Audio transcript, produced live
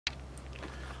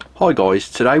Hi guys,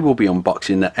 today we'll be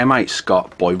unboxing the M8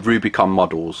 Scott by Rubicon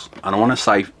Models, and I want to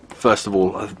say first of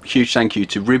all a huge thank you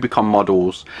to Rubicon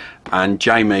Models and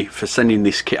Jamie for sending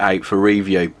this kit out for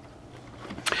review.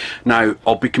 Now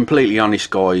I'll be completely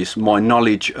honest guys, my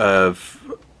knowledge of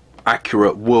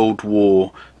accurate World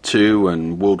War II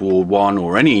and World War I,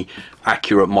 or any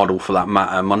accurate model for that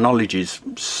matter, my knowledge is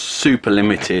super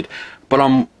limited, but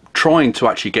I'm trying to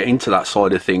actually get into that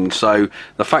side of things. So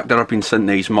the fact that I've been sent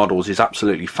these models is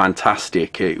absolutely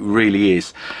fantastic. It really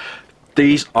is.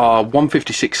 These are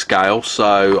 156 scale,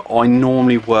 so I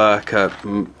normally work at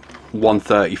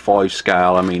 135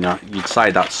 scale. I mean, you'd say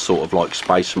that's sort of like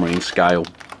Space Marine scale.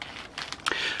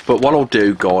 But what I'll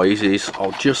do guys is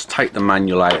I'll just take the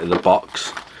manual out of the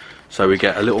box, so we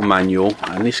get a little manual,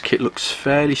 and this kit looks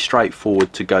fairly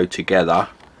straightforward to go together.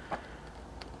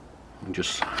 I'm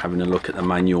just having a look at the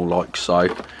manual like so,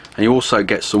 and you also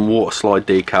get some water slide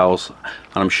decals,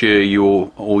 and I'm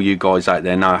sure all you guys out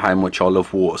there know how much I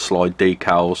love water slide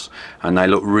decals, and they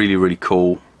look really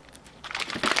cool.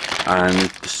 And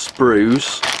the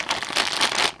sprues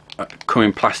come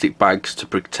in plastic bags to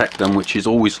protect them, which is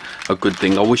always a good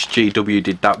thing. I wish GW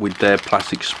did that with their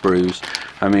plastic sprues.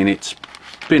 I mean, it's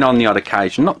been on the odd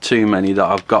occasion, not too many, that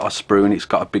I've got a sprue and it's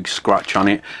got a big scratch on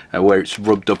it where it's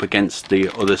rubbed up against the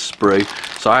other sprue.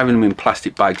 So having them in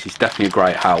plastic bags is definitely a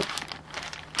great help.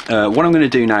 What I'm going to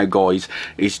do now guys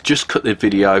is just cut the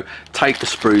video, take the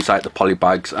sprues out the poly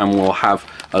bags, and we'll have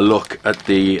a look at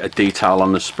the detail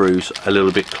on the sprues a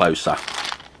little bit closer.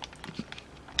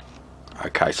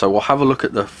 Okay, so we'll have a look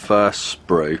at the first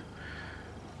sprue,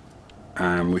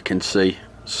 and we can see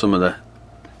some of the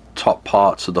top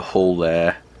parts of the hull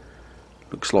there.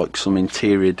 Looks like some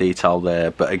interior detail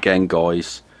there, but again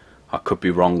guys, I could be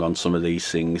wrong on some of these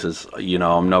things, as you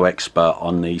know, I'm no expert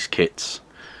on these kits.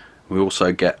 We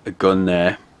also get a gun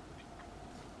there,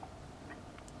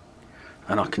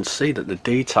 and I can see that the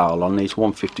detail on these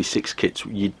 156 kits,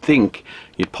 you'd think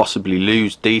you'd possibly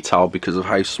lose detail because of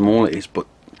how small it is, but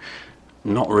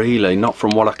not really, not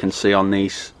from what I can see on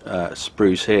these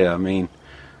sprues here. I mean,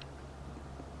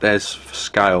 there's for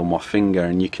scale my finger,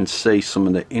 and you can see some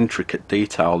of the intricate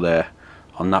detail there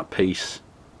on that piece.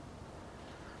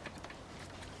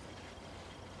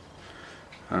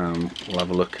 We'll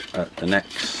have a look at the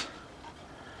next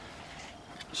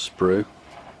sprue,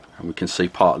 and we can see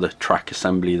part of the track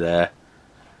assembly there.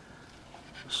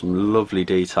 Some lovely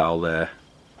detail there.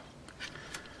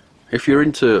 If you're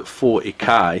into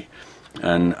 40k,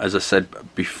 and as I said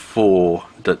before,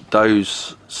 that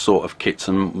those sort of kits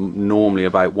are normally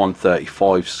about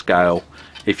 135 scale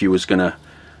if you was going to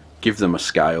give them a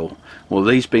scale. Well,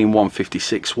 these being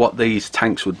 156, what these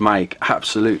tanks would make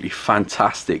absolutely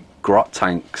fantastic grot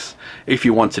tanks if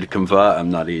you wanted to convert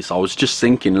them, that is. I was just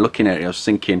thinking, looking at it, I was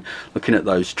thinking, looking at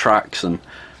those tracks and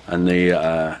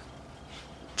the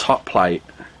top plate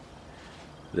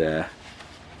there,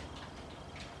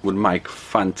 would make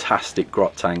fantastic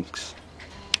grot tanks.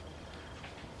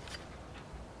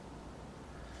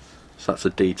 So that's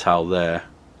a detail there.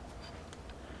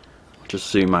 I'll just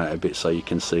zoom out a bit so you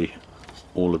can see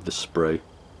all of the sprue.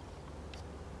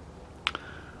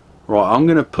 Right, I'm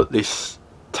going to put this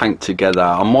tank together.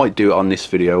 I might do it on this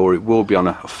video, or it will be on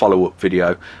a follow-up video,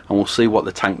 and we'll see what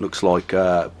the tank looks like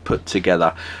put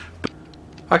together.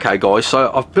 Okay guys,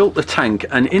 so I've built the tank,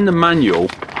 and in the manual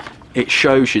it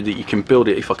shows you that you can build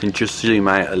it, if I can just zoom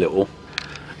out a little,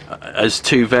 as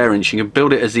two variants. You can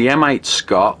build it as the M8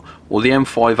 Scott or the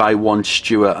M5A1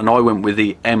 Stuart, and I went with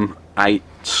the M8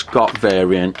 Scott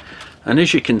variant. And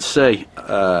as you can see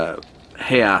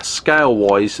here, scale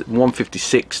wise,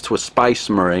 156 to a Space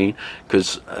Marine,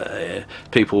 because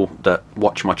people that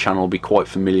watch my channel will be quite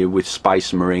familiar with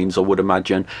Space Marines, I would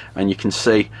imagine, and you can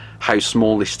see how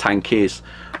small this tank is.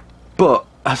 But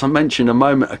as I mentioned a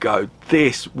moment ago,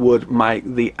 this would make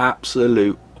the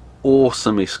absolute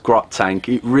awesomest grot tank.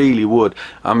 It really would.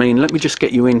 I mean, let me just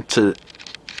get you into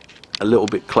a little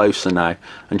bit closer now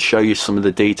and show you some of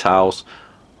the details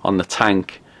on the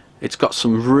tank. It's got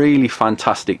some really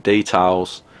fantastic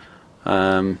details.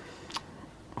 I've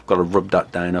got to rub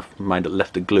that down. I've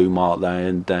left a glue mark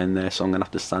down there, so I'm gonna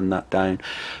have to sand that down.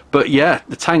 But yeah,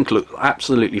 the tank looks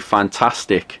absolutely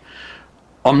fantastic.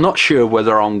 I'm not sure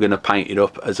whether I'm going to paint it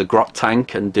up as a grot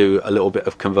tank and do a little bit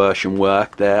of conversion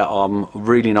work there. I'm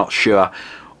really not sure.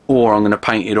 Or I'm going to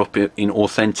paint it up in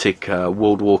authentic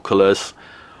World War colours.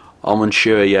 I'm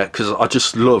unsure yet, because I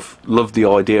just love the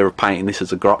idea of painting this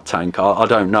as a grot tank. I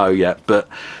don't know yet, but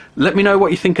let me know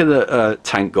what you think of the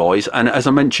tank guys. And as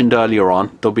I mentioned earlier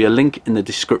on, there'll be a link in the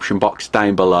description box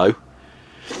down below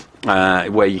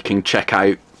where you can check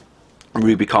out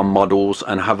Rubicon models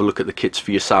and have a look at the kits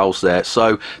for yourselves there.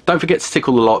 So don't forget to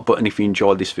tickle the like button if you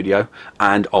enjoyed this video,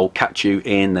 and I'll catch you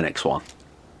in the next one.